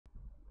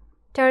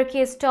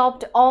Turkey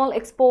stopped all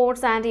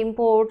exports and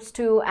imports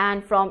to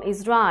and from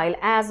Israel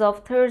as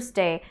of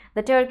Thursday,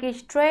 the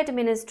Turkish Trade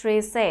Ministry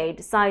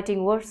said,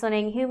 citing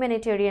worsening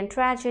humanitarian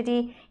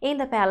tragedy in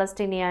the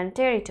Palestinian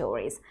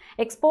territories.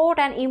 Export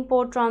and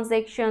import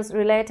transactions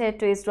related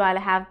to Israel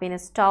have been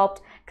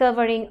stopped,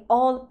 covering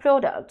all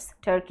products,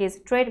 Turkey's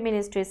Trade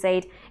Ministry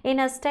said in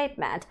a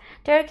statement.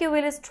 Turkey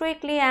will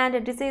strictly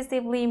and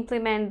decisively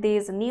implement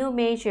these new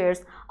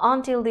measures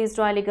until the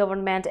Israeli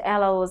government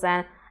allows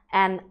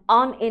an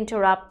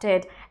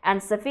uninterrupted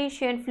and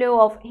sufficient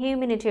flow of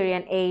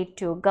humanitarian aid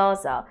to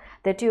Gaza.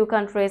 The two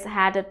countries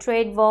had a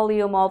trade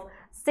volume of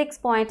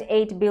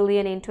 $6.8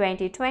 billion in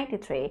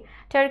 2023.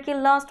 Turkey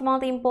last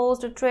month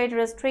imposed trade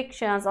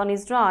restrictions on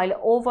Israel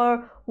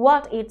over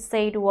what it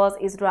said was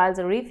Israel's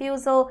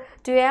refusal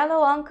to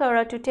allow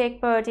Ankara to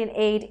take part in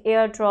aid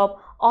airdrop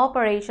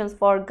operations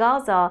for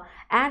Gaza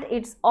and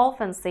its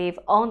offensive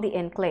on the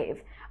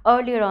enclave.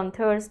 Earlier on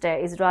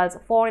Thursday, Israel's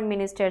foreign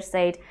minister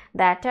said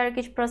that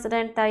Turkish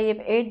President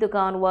Tayyip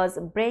Erdogan was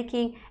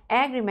breaking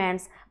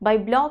agreements by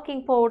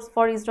blocking ports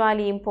for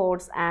Israeli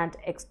imports and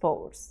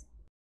exports.